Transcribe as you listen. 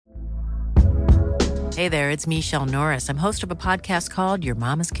Hey there, it's Michelle Norris. I'm host of a podcast called Your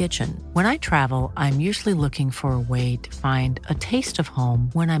Mama's Kitchen. When I travel, I'm usually looking for a way to find a taste of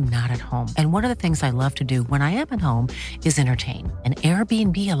home when I'm not at home. And one of the things I love to do when I am at home is entertain. And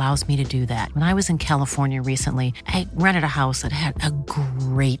Airbnb allows me to do that. When I was in California recently, I rented a house that had a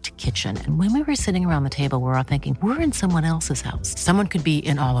great kitchen. And when we were sitting around the table, we were all thinking, we're in someone else's house. Someone could be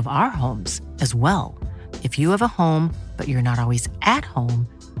in all of our homes as well. If you have a home, but you're not always at home,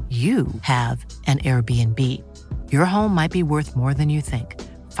 you have an Airbnb. Your home might be worth more than you think.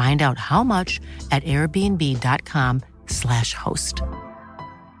 Find out how much at airbnb.com/host.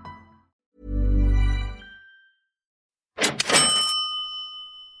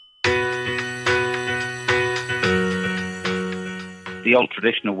 The old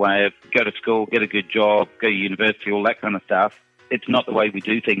traditional way of go to school, get a good job, go to university, all that kind of stuff, it's not the way we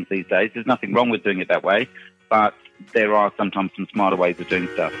do things these days. There's nothing wrong with doing it that way, but there are sometimes some smarter ways of doing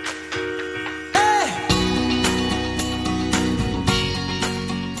stuff.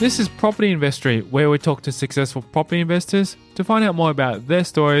 This is Property Investory, where we talk to successful property investors to find out more about their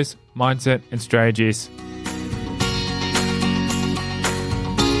stories, mindset, and strategies.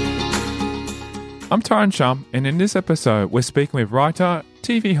 I'm Tyron Shum, and in this episode, we're speaking with writer,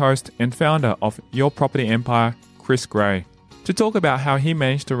 TV host, and founder of Your Property Empire, Chris Gray, to talk about how he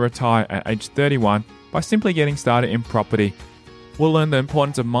managed to retire at age 31 by simply getting started in property. We'll learn the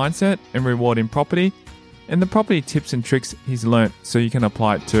importance of mindset and reward in property, and the property tips and tricks he's learnt so you can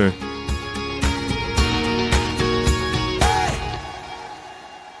apply it too.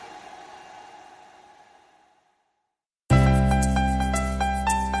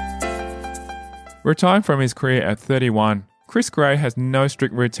 Retiring from his career at 31, Chris Gray has no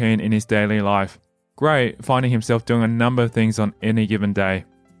strict routine in his daily life. Gray finding himself doing a number of things on any given day.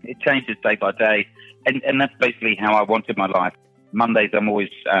 It changes day by day, and that's basically how I wanted my life. Mondays I'm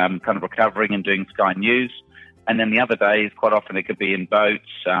always kind of recovering and doing Sky News, and then the other days, quite often it could be in boats,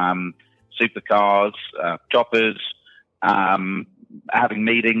 supercars, choppers, having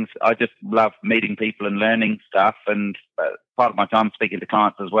meetings. I just love meeting people and learning stuff, and part of my time speaking to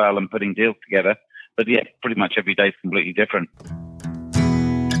clients as well and putting deals together. But yeah, pretty much every day is completely different.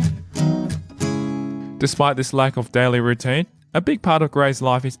 Despite this lack of daily routine, a big part of Gray's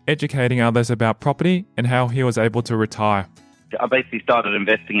life is educating others about property and how he was able to retire. I basically started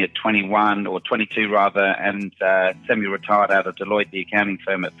investing at 21 or 22 rather, and semi-retired out of Deloitte, the accounting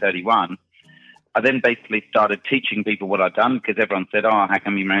firm, at 31. I then basically started teaching people what I'd done because everyone said, how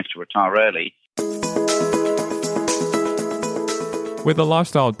come you managed to retire early? With a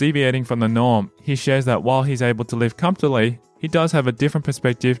lifestyle deviating from the norm, he shares that while he's able to live comfortably, he does have a different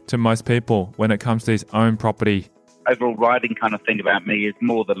perspective to most people when it comes to his own property. Overriding kind of thing about me is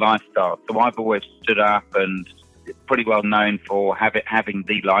more the lifestyle. So I've always stood up and pretty well known for having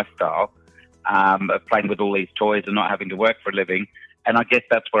the lifestyle of playing with all these toys and not having to work for a living. And I guess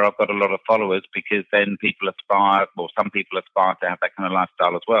that's where I've got a lot of followers, because then people aspire, or some people aspire to have that kind of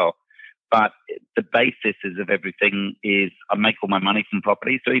lifestyle as well. But the basis of everything is I make all my money from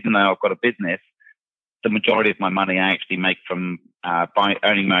property. So even though I've got a business, the majority of my money I actually make from by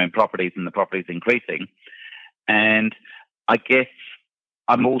owning my own properties, and the properties increasing. And I guess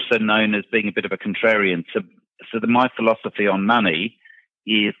I'm also known as being a bit of a contrarian. So my philosophy on money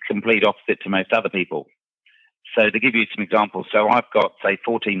is complete opposite to most other people. So to give you some examples, so I've got, say,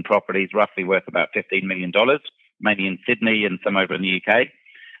 14 properties roughly worth about $15 million, mainly in Sydney and some over in the UK.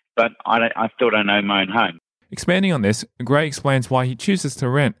 But I still don't own my own home. Expanding on this, Gray explains why he chooses to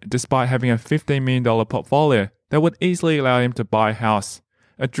rent despite having a $15 million portfolio that would easily allow him to buy a house,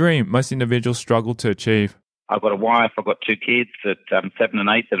 a dream most individuals struggle to achieve. I've got a wife, I've got two kids at 7 and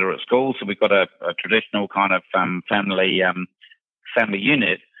 8 that are at school, so we've got a traditional kind of family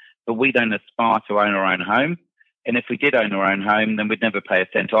unit, but we don't aspire to own our own home. And if we did own our own home, then we'd never pay a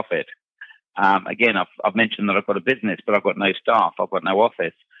cent off it. Again, I've mentioned that I've got a business, but I've got no staff, I've got no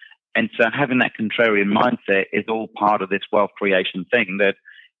office. And so having that contrarian mindset is all part of this wealth creation thing, that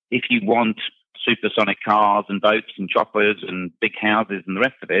if you want supersonic cars and boats and choppers and big houses and the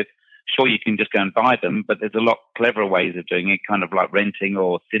rest of it, sure, you can just go and buy them, but there's a lot cleverer ways of doing it, kind of like renting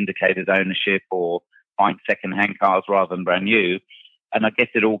or syndicated ownership or buying second-hand cars rather than brand new. And I guess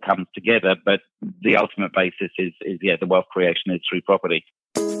it all comes together, but the ultimate basis is the wealth creation is through property.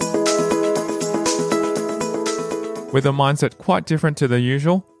 With a mindset quite different to the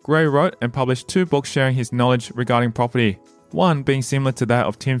usual, Gray wrote and published 2 books sharing his knowledge regarding property, one being similar to that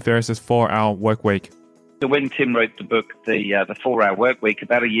of Tim Ferriss's 4-Hour Workweek. So when Tim wrote the book, the 4-Hour Workweek,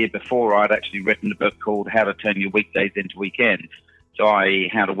 about a year before, I'd actually written a book called How to Turn Your Weekdays into Weekends. So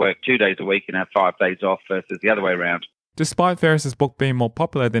how to work 2 days a week and have 5 days off versus the other way around. Despite Ferriss's book being more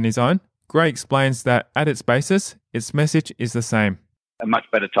popular than his own, Gray explains that at its basis, its message is the same. A much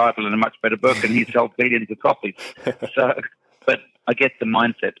better title and a much better book, and he's sold billions of copies. So, but I guess the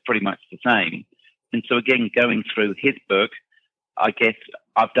mindset's pretty much the same. And so again, going through his book, I guess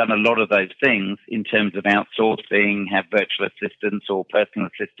I've done a lot of those things in terms of outsourcing, have virtual assistants or personal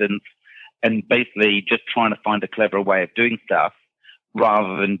assistants, and basically just trying to find a clever way of doing stuff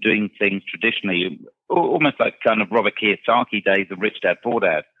rather than doing things traditionally, almost like kind of Robert Kiyosaki days of Rich Dad, Poor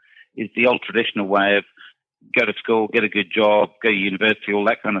Dad, is the old traditional way of go to school, get a good job, go to university, all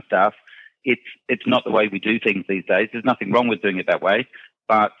that kind of stuff. It's not the way we do things these days. There's nothing wrong with doing it that way,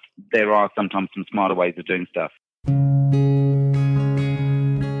 but there are sometimes some smarter ways of doing stuff.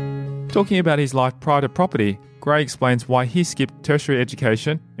 Talking about his life prior to property, Gray explains why he skipped tertiary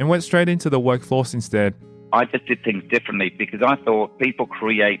education and went straight into the workforce instead. I just did things differently because I thought people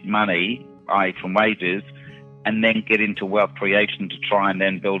create money, i.e. from wages, and then get into wealth creation to try and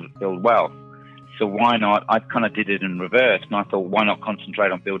then build wealth. So why not? I kind of did it in reverse, and I thought, why not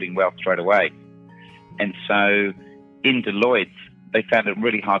concentrate on building wealth straight away? And so in Deloitte, they found it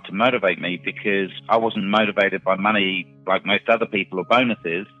really hard to motivate me because I wasn't motivated by money like most other people or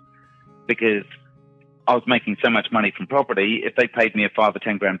bonuses, because I was making so much money from property. If they paid me a 5 or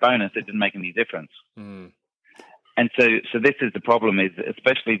 10 grand bonus, it didn't make any difference. And so this is the problem, is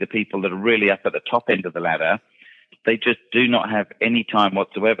especially the people that are really up at the top end of the ladder, they just do not have any time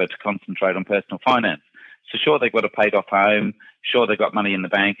whatsoever to concentrate on personal finance. So sure, they've got a paid off home, sure, they've got money in the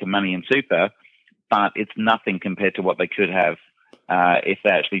bank and money in super, but it's nothing compared to what they could have if they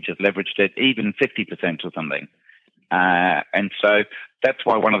actually just leveraged it, even 50% or something. And so that's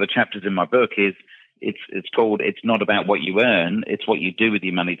why one of the chapters in my book is it's called "It's not about what you earn; it's what you do with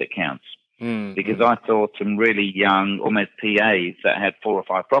your money that counts." Because I saw some really young, almost PAs that had 4 or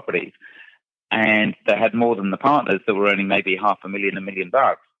 5 properties, and they had more than the partners that were earning maybe $500,000, $1 million,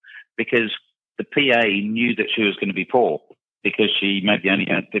 because the PA knew that she was going to be poor because she maybe only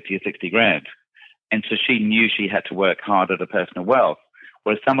earned 50 or 60 grand, and so she knew she had to work hard at her personal wealth.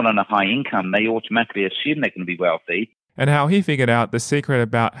 Whereas someone on a high income, they automatically assume they're going to be wealthy. And how he figured out the secret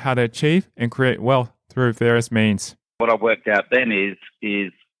about how to achieve and create wealth through various means. What I worked out then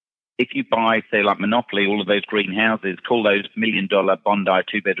is if you buy, say, like Monopoly, all of those green houses, call those $1 million Bondi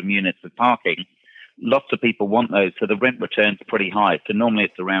 2-bedroom units with parking, lots of people want those, so the rent returns are pretty high. So normally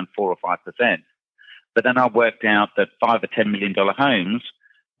it's around 4 or 5%. But then I worked out that $5 or $10 million homes,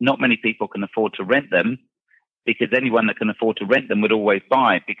 not many people can afford to rent them, because anyone that can afford to rent them would always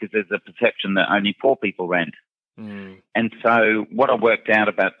buy, because there's a perception that only poor people rent. And so what I worked out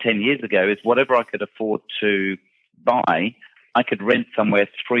about 10 years ago is whatever I could afford to buy, I could rent somewhere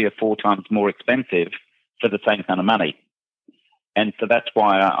 3 or 4 times more expensive for the same kind of money. And so that's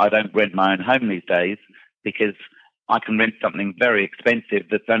why I don't rent my own home these days, because I can rent something very expensive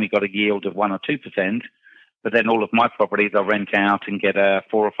that's only got a yield of 1 or 2%, but then all of my properties I rent out and get a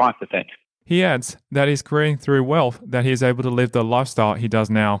 4 or 5%. He adds that he's creating through wealth that he is able to live the lifestyle he does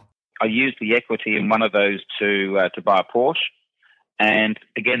now. I used the equity in one of those to buy a Porsche. And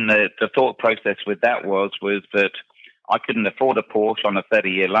again, the thought process with that was that I couldn't afford a Porsche on a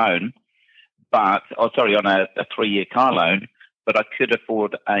 30-year loan, on a 3-year car loan, but I could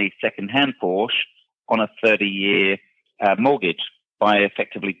afford a second-hand Porsche on a 30-year mortgage by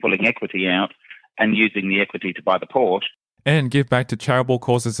effectively pulling equity out and using the equity to buy the Porsche. And give back to charitable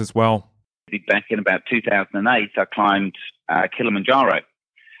causes as well. Back in about 2008, I climbed Kilimanjaro,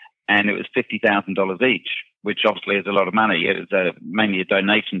 and it was $50,000 each, which obviously is a lot of money. It was mainly a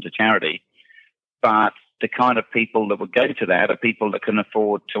donation to charity. But the kind of people that would go to that are people that can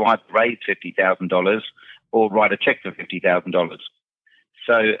afford to either raise $50,000 or write a check for $50,000.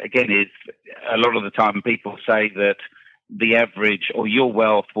 So again, a lot of the time people say that the average, or your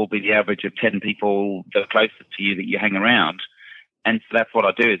wealth will be the average of 10 people that are closest to you that you hang around. And so that's what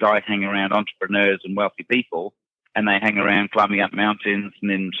I do, is I hang around entrepreneurs and wealthy people, and they hang around climbing up mountains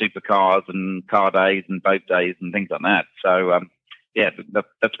and in supercars and car days and boat days and things like that. So,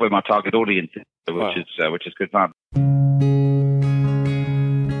 that's where my target audience is, which is good fun.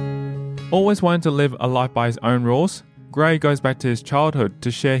 Always wanting to live a life by his own rules, Gray goes back to his childhood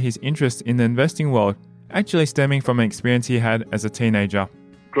to share his interest in the investing world, actually stemming from an experience he had as a teenager.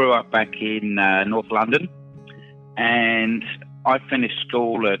 Grew up back in North London, and I finished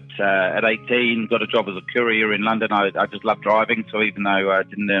school at 18, got a job as a courier in London. I just loved driving, so even though I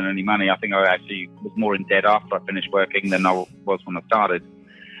didn't earn any money, I think I actually was more in debt after I finished working than I was when I started.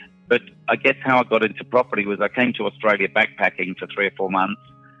 But I guess how I got into property was I came to Australia backpacking for 3 or 4 months,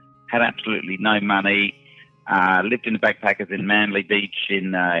 had absolutely no money, lived in the backpackers in Manly Beach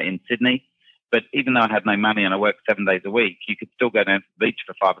in Sydney, But even though I had no money and I worked 7 days a week, you could still go down to the beach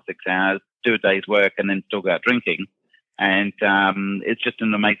for 5 or 6 hours, do a day's work, and then still go out drinking. And it's just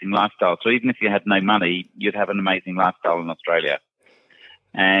an amazing lifestyle. So even if you had no money, you'd have an amazing lifestyle in Australia.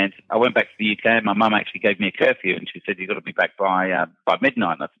 And I went back to the UK, and my mum actually gave me a curfew, and she said, "You've got to be back by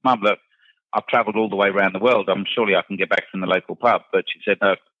midnight." And I said, "Mum, look, I've travelled all the way around the world. Surely I can get back from the local pub." But she said,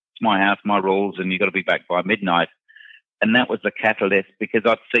 "No, it's my house, my rules, and you've got to be back by midnight." And that was the catalyst, because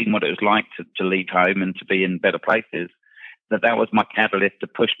I'd seen what it was like to leave home and to be in better places. That was my catalyst to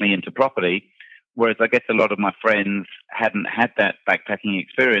push me into property. Whereas I guess a lot of my friends hadn't had that backpacking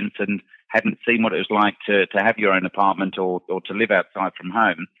experience and hadn't seen what it was like to have your own apartment or to live outside from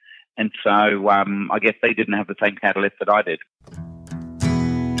home. And so I guess they didn't have the same catalyst that I did.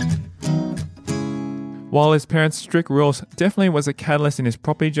 While his parents' strict rules definitely was a catalyst in his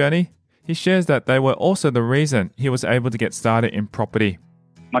property journey, he shares that they were also the reason he was able to get started in property.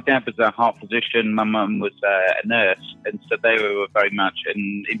 My dad was a heart physician, my mum was a nurse, and so they were very much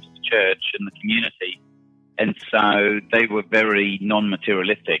into the church and the community. And so they were very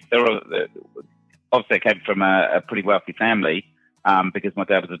non-materialistic. Obviously, I came from a pretty wealthy family because my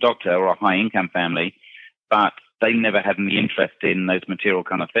dad was a doctor, or a high-income family, but they never had any interest in those material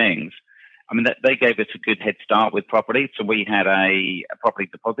kind of things. I mean, they gave us a good head start with property. So we had a property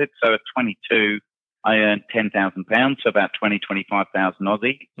deposit. So at 22, I earned £10,000, so about 25,000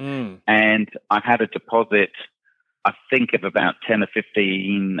 Aussie. And I had a deposit, I think, of about 10 or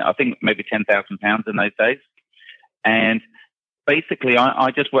 15, I think maybe £10,000 in those days. And basically,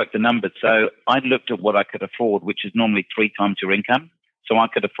 I just worked the numbers. So I looked at what I could afford, which is normally 3 times your income. So I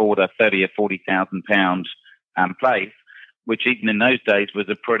could afford a £30,000 or £40,000 place, which even in those days was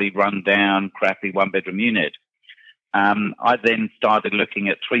a pretty run-down, crappy one-bedroom unit. I then started looking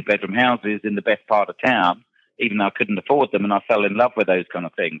at 3-bedroom houses in the best part of town, even though I couldn't afford them, and I fell in love with those kind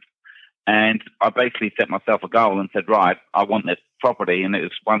of things. And I basically set myself a goal and said, right, I want this property, and it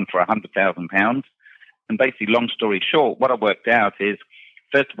was one for £100,000. And basically, long story short, what I worked out is,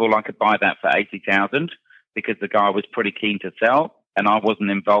 first of all, I could buy that for $80,000 because the guy was pretty keen to sell, and I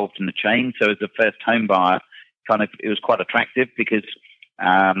wasn't involved in the chain. So as a first home buyer, it was quite attractive because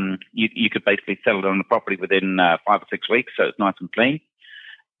you could basically sell it on the property within 5 or 6 weeks, so it's nice and clean.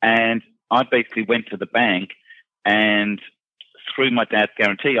 And I basically went to the bank, and through my dad's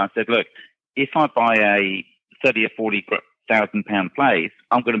guarantee, I said, look, if I buy a £30,000 or £40,000 place,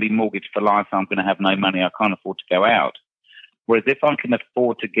 I'm going to be mortgaged for life, so I'm going to have no money, I can't afford to go out. Whereas if I can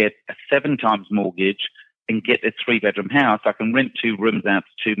afford to get a 7 times mortgage and get this 3-bedroom house, I can rent 2 rooms out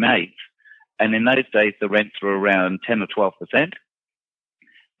to 2 mates. And in those days, the rents were around 10 or 12%.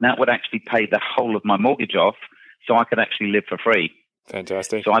 That would actually pay the whole of my mortgage off, so I could actually live for free.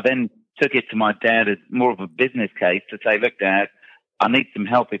 Fantastic. So I then took it to my dad as more of a business case to say, look, Dad, I need some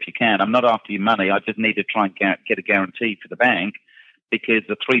help if you can. I'm not after your money. I just need to try and get a guarantee for the bank, because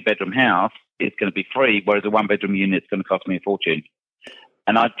the 3-bedroom house is going to be free, whereas a 1-bedroom unit is going to cost me a fortune.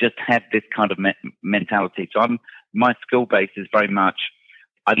 And I've just had this kind of mentality. So my skill base is very much,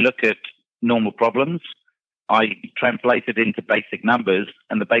 I look at normal problems, I translate it into basic numbers,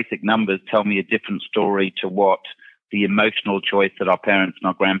 and the basic numbers tell me a different story to what the emotional choice that our parents and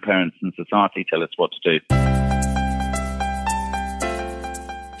our grandparents and society tell us what to do.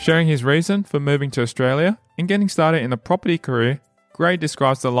 Sharing his reason for moving to Australia and getting started in a property career, Gray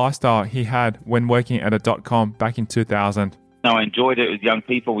describes the lifestyle he had when working at a .com back in 2000. No, I enjoyed it with young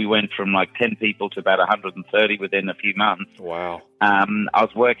people. We went from like 10 people to about 130 within a few months. Wow. I was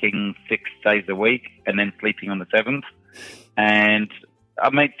working 6 days a week and then sleeping on the 7th. And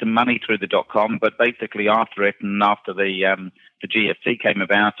I made some money through the .com, but basically after it and after the GFC came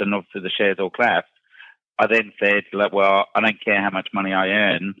about and obviously the shares all collapsed, I then said, well, I don't care how much money I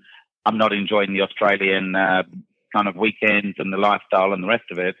earn. I'm not enjoying the Australian kind of weekends and the lifestyle and the rest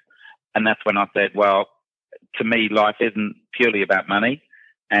of it. And that's when I said, well, to me, life isn't purely about money,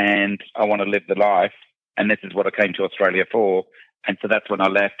 and I want to live the life, and this is what I came to Australia for. And so that's when I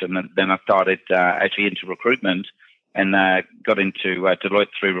left, and then I started actually into recruitment and got into Deloitte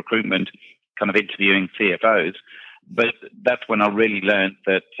through recruitment, kind of interviewing CFOs. But that's when I really learned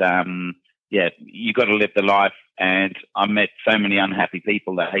that, you got to live the life. And I met so many unhappy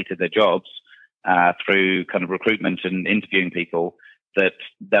people that hated their jobs through kind of recruitment and interviewing people,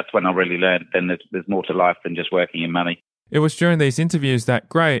 that's when I really learned then there's more to life than just working in money. It was during these interviews that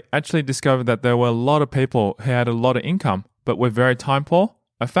Gray actually discovered that there were a lot of people who had a lot of income but were very time poor,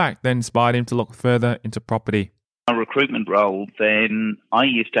 a fact that inspired him to look further into property. My recruitment role, then I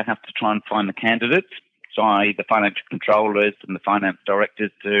used to have to try and find the candidates, so the financial controllers and the finance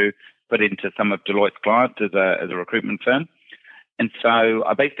directors to put into some of Deloitte's clients as a recruitment firm. And so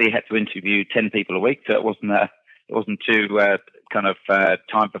I basically had to interview 10 people a week. So it wasn't too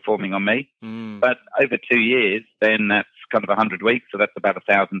time performing on me. But over 2 years, then that's kind of 100 weeks. So that's about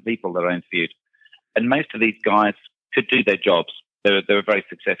 1,000 people that I interviewed. And most of these guys could do their jobs. They were very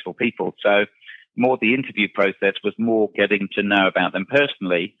successful people. So more the interview process was more getting to know about them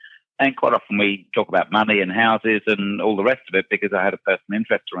personally. And quite often we talk about money and houses and all the rest of it because I had a personal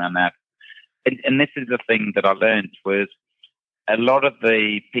interest around that. And this is the thing that I learned was a lot of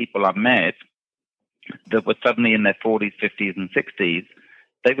the people I met that were suddenly in their 40s, 50s and 60s,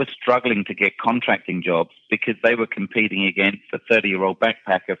 they were struggling to get contracting jobs because they were competing against a 30-year-old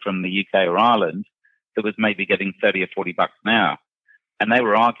backpacker from the UK or Ireland that was maybe getting 30 or 40 bucks an hour. And they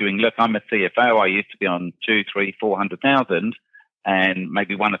were arguing, look, I'm a CFO. I used to be on 200, 300, 400,000 and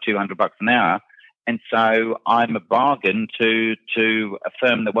maybe 100 or 200 bucks an hour. And so I'm a bargain to a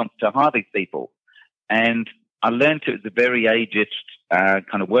firm that wants to hire these people. And I learned it was a very ageist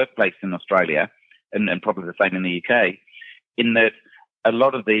kind of workplace in Australia and probably the same in the UK, in that a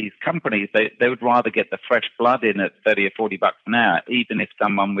lot of these companies, they would rather get the fresh blood in at 30 or 40 bucks an hour, even if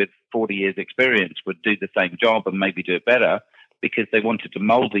someone with 40 years experience would do the same job and maybe do it better, because they wanted to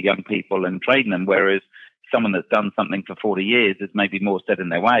mold the young people and train them, whereas someone that's done something for 40 years is maybe more set in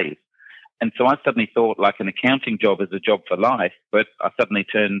their ways. And so I suddenly thought like an accounting job is a job for life, but I suddenly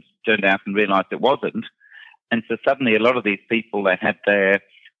turned out and realized it wasn't. And so suddenly a lot of these people, they had their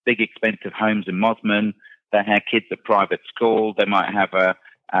big expensive homes in Mosman, they had kids at private school, they might have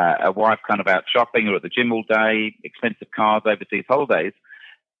a wife kind of out shopping or at the gym all day, expensive cars, overseas holidays.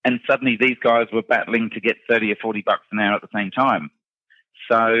 And suddenly these guys were battling to get 30 or 40 bucks an hour at the same time.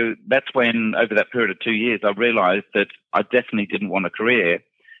 So that's when, over that period of 2 years, I realized that I definitely didn't want a career.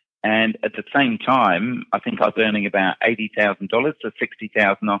 And at the same time, I think I was earning about $80,000 to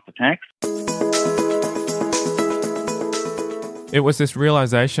 $60,000 after tax. It was this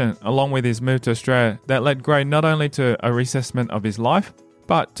realization, along with his move to Australia, that led Gray not only to a reassessment of his life,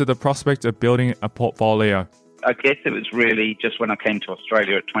 but to the prospect of building a portfolio. I guess it was really just when I came to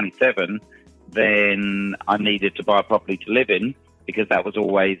Australia at 27, then I needed to buy a property to live in because that was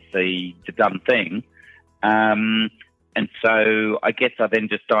always the done thing. And so I guess I then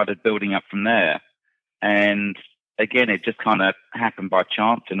just started building up from there. And again, it just kind of happened by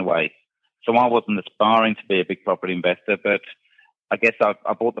chance in a way. So I wasn't aspiring to be a big property investor, but I guess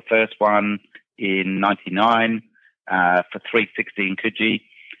I bought the first one in 99 for $360 in Coogee.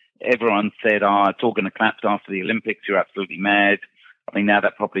 Everyone said, it's all going to collapse after the Olympics. You're absolutely mad. I mean, now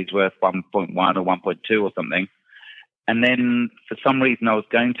that property's worth 1.1 or 1.2 or something. And then for some reason, I was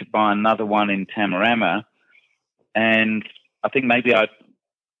going to buy another one in Tamarama. And I think maybe I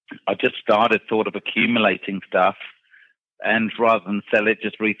just started sort of accumulating stuff. And rather than sell it,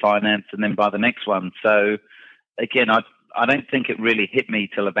 just refinance and then buy the next one. So again, I don't think it really hit me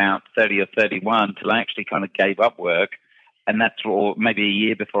till about 30 or 31 till I actually kind of gave up work. And that's for maybe a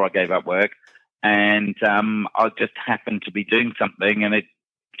year before I gave up work. And I just happened to be doing something and it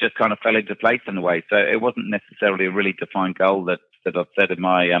just kind of fell into place in a way. So it wasn't necessarily a really defined goal that I've set in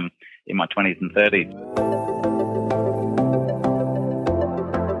my 20s and 30s.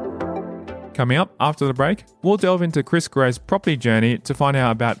 Coming up after the break, we'll delve into Chris Gray's property journey to find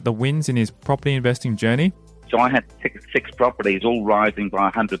out about the wins in his property investing journey. So I had six properties, all rising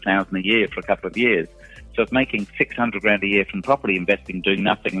by $100,000 a year for a couple of years. So I was making $600,000 a year from property investing, doing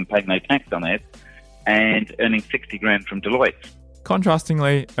nothing and paying no tax on it, and earning $60,000 from Deloitte.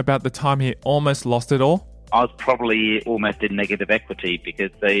 Contrastingly, about the time he almost lost it all, I was probably almost in negative equity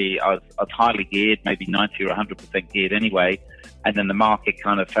because I was highly geared, maybe 90 or 100% geared anyway, and then the market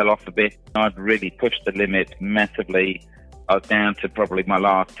kind of fell off a bit. I'd really pushed the limit massively. I was down to probably my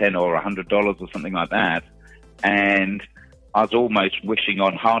last $10 or $100 or something like that, and I was almost wishing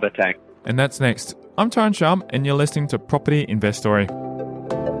on heart attack. And that's next. I'm Tyrone Shum, and you're listening to Property Investory.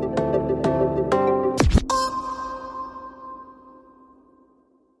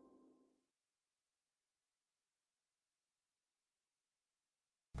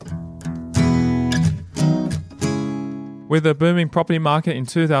 With a booming property market in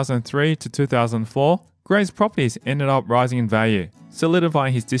 2003 to 2004, Gray's properties ended up rising in value,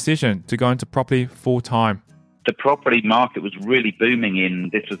 solidifying his decision to go into property full-time. The property market was really booming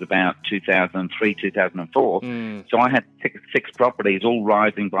this was about 2003, 2004. So I had six properties, all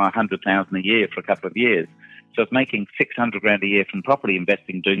rising by $100,000 a year for a couple of years. So I was making $600,000 a year from property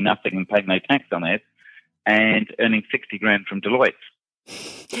investing, doing nothing and paying no tax on it, and earning $60,000 from Deloitte.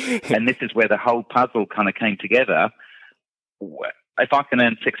 And this is where the whole puzzle kind of came together. If I can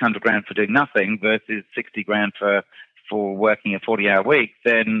earn $600,000 for doing nothing versus $60,000 for for working a 40-hour week,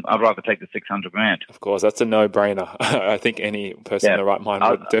 then I'd rather take the 600 grand. Of course, that's a no-brainer. I think any person in the right mind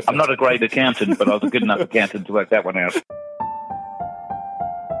would definitely. I'm not a great accountant, but I was a good enough accountant to work that one out.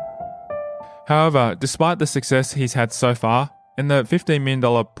 However, despite the success he's had so far, in the $15 million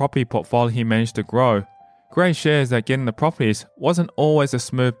property portfolio he managed to grow, Gray shares that getting the properties wasn't always a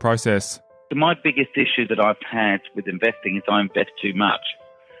smooth process. My biggest issue that I've had with investing is I invest too much.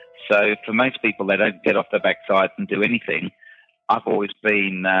 So for most people, they don't get off their backside and do anything. I've always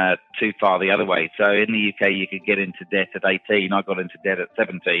been too far the other way. So in the UK, you could get into debt at 18. I got into debt at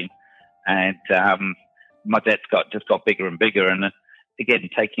 17. And my debt's just got bigger and bigger. And again,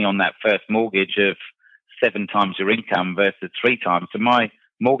 taking on that first mortgage of 7 times your income versus 3 times. So my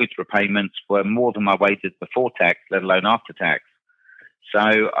mortgage repayments were more than my wages before tax, let alone after tax. So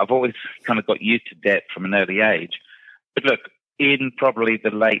I've always kind of got used to debt from an early age. But look, in probably the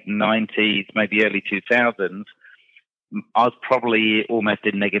late 90s, maybe early 2000s, I was probably almost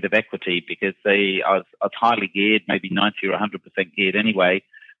in negative equity because I was highly geared, maybe 90 or 100% geared anyway.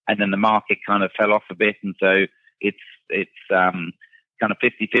 And then the market kind of fell off a bit. And so it's kind of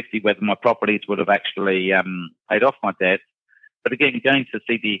 50-50 whether my properties would have actually paid off my debt. But again, going to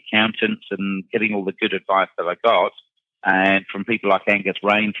see the accountants and getting all the good advice that I got, and from people like Angus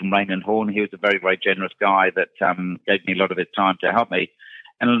Rain from Rain and Horn, he was a very, very generous guy that gave me a lot of his time to help me.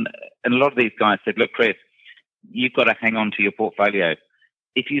 And a lot of these guys said, look, Chris, you've got to hang on to your portfolio.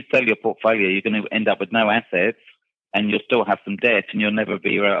 If you sell your portfolio, you're going to end up with no assets and you'll still have some debt and you'll never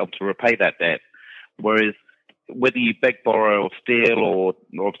be able to repay that debt. Whereas whether you beg, borrow or steal, or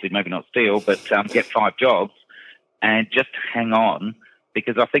obviously maybe not steal, but get 5 jobs and just hang on,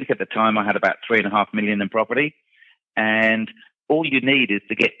 because I think at the time I had about $3.5 million in property. And all you need is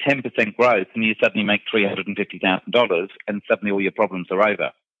to get 10% growth and you suddenly make $350,000 and suddenly all your problems are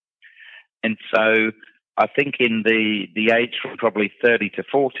over. And so I think in the age from probably 30 to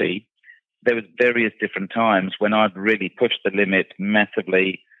 40, there was various different times when I'd really pushed the limit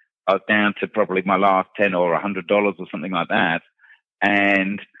massively. I was down to probably my last $10 or $100 or something like that.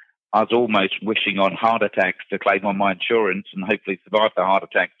 And I was almost wishing on heart attacks to claim on my insurance and hopefully survive the heart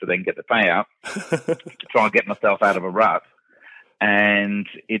attacks to then get the payout to try and get myself out of a rut. And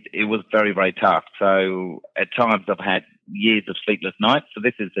it was very, very tough. So at times I've had years of sleepless nights. So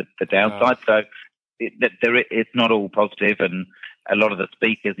this is the downside. So it's not all positive. And a lot of the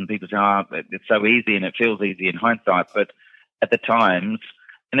speakers and people say, it's so easy and it feels easy in hindsight. But at the times,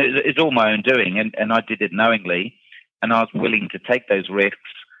 and it's all my own doing, and I did it knowingly, and I was willing to take those risks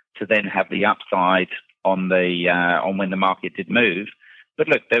to then have the upside on when the market did move. But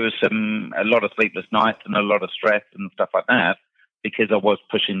look, there was a lot of sleepless nights and a lot of stress and stuff like that because I was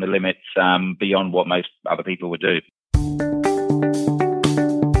pushing the limits beyond what most other people would do.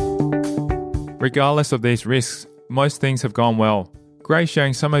 Regardless of these risks, most things have gone well. Gray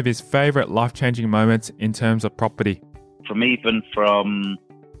sharing some of his favourite life-changing moments in terms of property. From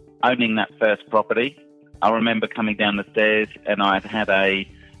owning that first property, I remember coming down the stairs and I had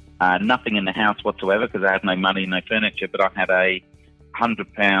nothing in the house whatsoever because I had no money, no furniture, but I had a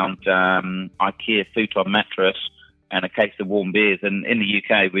 £100 IKEA futon mattress and a case of warm beers. And in the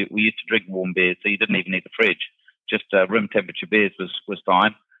UK, we used to drink warm beers, so you didn't even need the fridge. Just room temperature beers was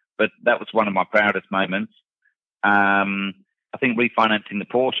fine. But that was one of my proudest moments. I think refinancing the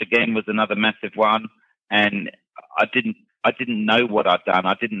Porsche again was another massive one. And I didn't know what I'd done.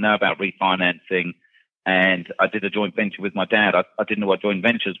 I didn't know about refinancing. And I did a joint venture with my dad. I didn't know what joint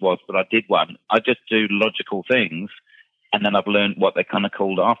ventures was, but I did one. I just do logical things, and then I've learned what they're kind of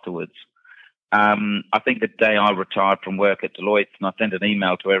called afterwards. I think the day I retired from work at Deloitte and I sent an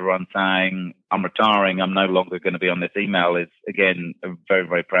email to everyone saying, I'm retiring, I'm no longer going to be on this email is, again, a very,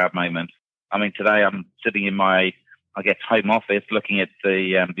 very proud moment. I mean, today I'm sitting in my, I guess, home office looking at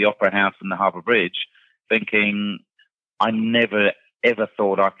the Opera House and the Harbour Bridge thinking I never, ever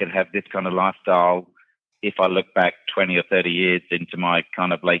thought I could have this kind of lifestyle if I look back 20 or 30 years into my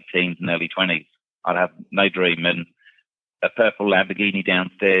kind of late teens and early 20s. I'd have no dream. And a purple Lamborghini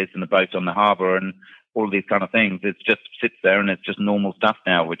downstairs and a boat on the harbour and all of these kind of things. It just sits there and it's just normal stuff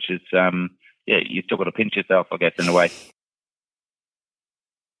now, which is, you still got to pinch yourself, I guess, in a way.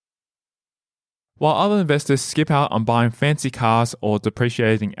 While other investors skip out on buying fancy cars or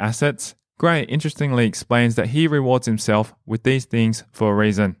depreciating assets, Gray interestingly explains that he rewards himself with these things for a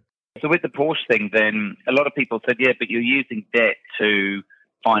reason. So with the Porsche thing, then a lot of people said, yeah, but you're using debt to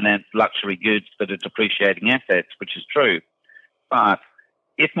finance luxury goods that are depreciating assets, which is true. But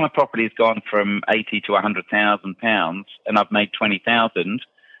if my property has gone from 80 to 100,000 pounds and I've made 20,000,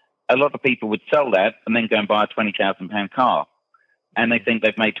 a lot of people would sell that and then go and buy a 20,000 pound car. And they think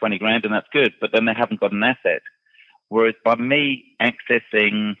they've made 20 grand and that's good, but then they haven't got an asset. Whereas by me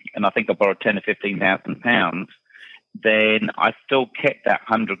accessing, and I think I borrowed 10 or 15,000 pounds, then I still kept that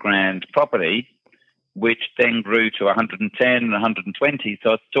 100 grand property, which then grew to 110 and 120. So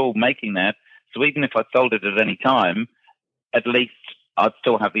I was still making that. So even if I sold it at any time, at least I'd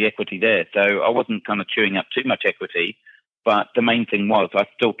still have the equity there. So I wasn't kind of chewing up too much equity. But the main thing was I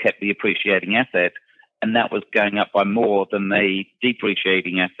still kept the appreciating asset, and that was going up by more than the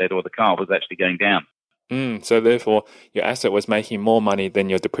depreciating asset or the car was actually going down. So therefore, your asset was making more money than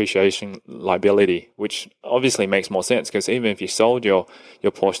your depreciation liability, which obviously makes more sense because even if you sold your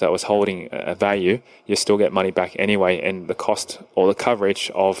Porsche that was holding a value, you still get money back anyway, and the cost or the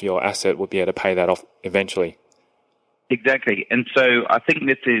coverage of your asset would be able to pay that off eventually. Exactly. And so I think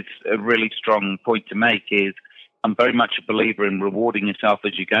this is a really strong point to make is I'm very much a believer in rewarding yourself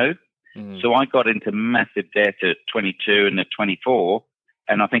as you go. So I got into massive debt at 22 and at 24.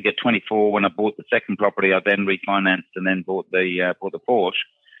 And I think at 24, when I bought the second property, I then refinanced and then bought the Porsche.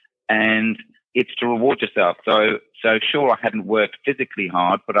 And it's to reward yourself. So sure, I hadn't worked physically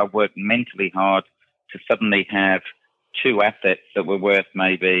hard, but I worked mentally hard to suddenly have two assets that were worth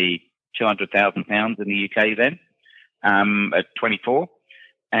maybe £200,000 in the UK then at 24.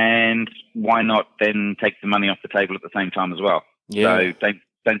 And why not then take the money off the table at the same time as well? Yeah. So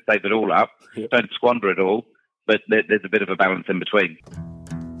don't save it all up, don't squander it all, but there's a bit of a balance in between.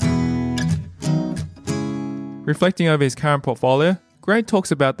 Reflecting over his current portfolio, Gray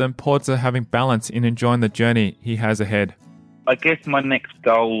talks about the importance of having balance in enjoying the journey he has ahead. I guess my next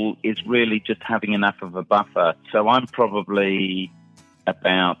goal is really just having enough of a buffer. So I'm probably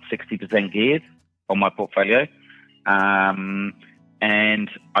about 60% geared on my portfolio. And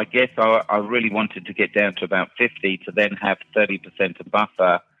I guess I really wanted to get down to about 50 to then have 30% of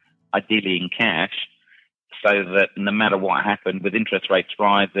buffer, ideally in cash, so that no matter what happened with interest rates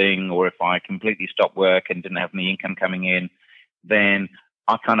rising or if I completely stopped work and didn't have any income coming in, then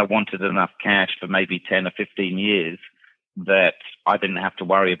I kind of wanted enough cash for maybe 10 or 15 years that I didn't have to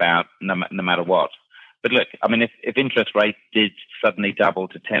worry about no matter what. But look, I mean, if interest rates did suddenly double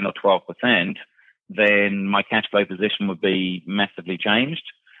to 10 or 12%, then my cash flow position would be massively changed.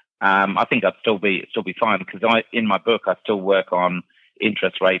 I think I'd still be fine because in my book, I still work on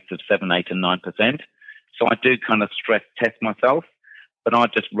interest rates of 7, 8 and 9%. So I do kind of stress test myself, but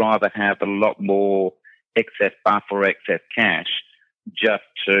I'd just rather have a lot more excess buffer or excess cash just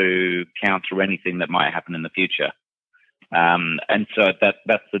to counter anything that might happen in the future. And so that's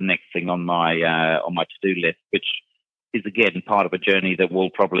the next thing on my to-do list, which is again part of a journey that will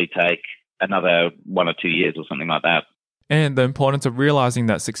probably take another 1 or 2 years or something like that. And the importance of realizing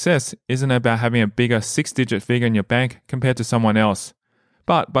that success isn't about having a bigger 6-digit figure in your bank compared to someone else,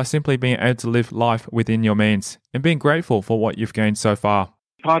 but by simply being able to live life within your means and being grateful for what you've gained so far.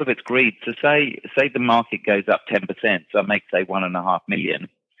 Part of it's greed. So say the market goes up 10%, so I make, say, 1.5 million.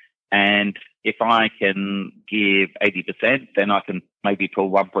 And if I can give 80%, then I can maybe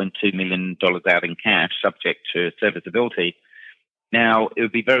pull $1.2 million out in cash, subject to serviceability. Now, it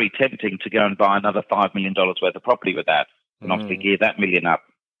would be very tempting to go and buy another $5 million worth of property with that, and obviously gear that million up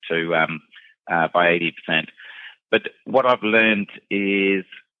to by 80%. But what I've learned is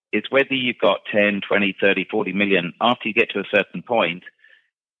whether you've got 10, 20, 30, 40 million, after you get to a certain point,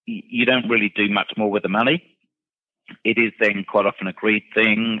 you don't really do much more with the money. It is then quite often a greed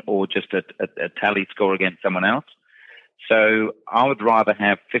thing or just a tally score against someone else. So I would rather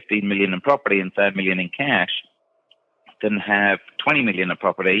have 15 million in property and say $1 million in cash than have 20 million in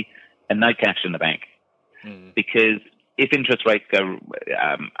property and no cash in the bank. Because if interest rates go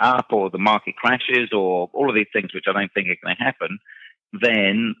up or the market crashes or all of these things, which I don't think are going to happen,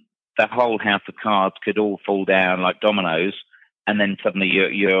 then the whole house of cards could all fall down like dominoes, and then suddenly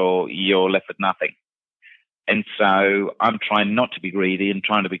you're left with nothing. And so I'm trying not to be greedy and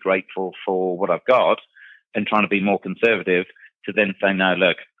trying to be grateful for what I've got and trying to be more conservative to then say, no,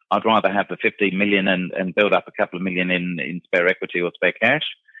 look, I'd rather have the 15 million and build up a couple of million in spare equity or spare cash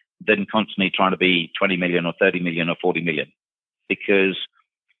than constantly trying to be 20 million or 30 million or 40 million. Because,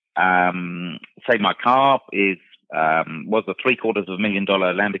 say my car was a $750,000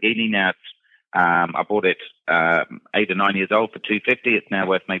 Lamborghini. Now I bought it 8 or 9 years old for $250,000. It's now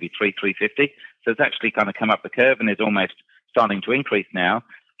worth maybe $350,000. So it's actually kind of come up the curve and is almost starting to increase now.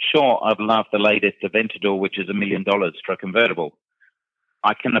 Sure, I'd love the latest Aventador, which is $1 million for a convertible.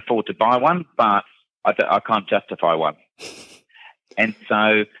 I can afford to buy one, but I can't justify one. And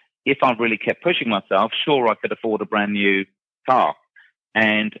so if I really kept pushing myself, sure, I could afford a brand new car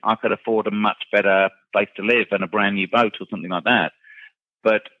and I could afford a much better place to live and a brand new boat or something like that.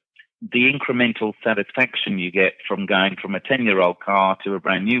 But the incremental satisfaction you get from going from a 10-year-old car to a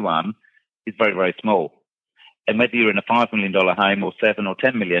brand new one is very, very small. And whether you're in a $5 million home or 7 or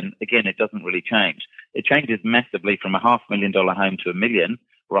 10 million, again, it doesn't really change. It changes massively from a $500,000 home to $1 million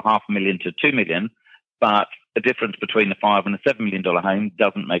or a $500,000 to $2 million. But the difference between a $5 and a $7 million home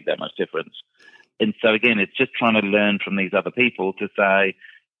doesn't make that much difference. And so, again, it's just trying to learn from these other people to say,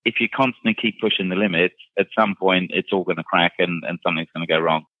 if you constantly keep pushing the limits, at some point it's all going to crack and something's going to go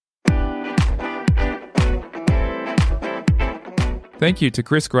wrong. Thank you to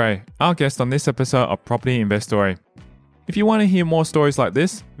Chris Gray, our guest on this episode of Property Investory. If you want to hear more stories like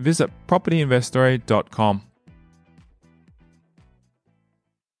this, visit propertyinvestory.com.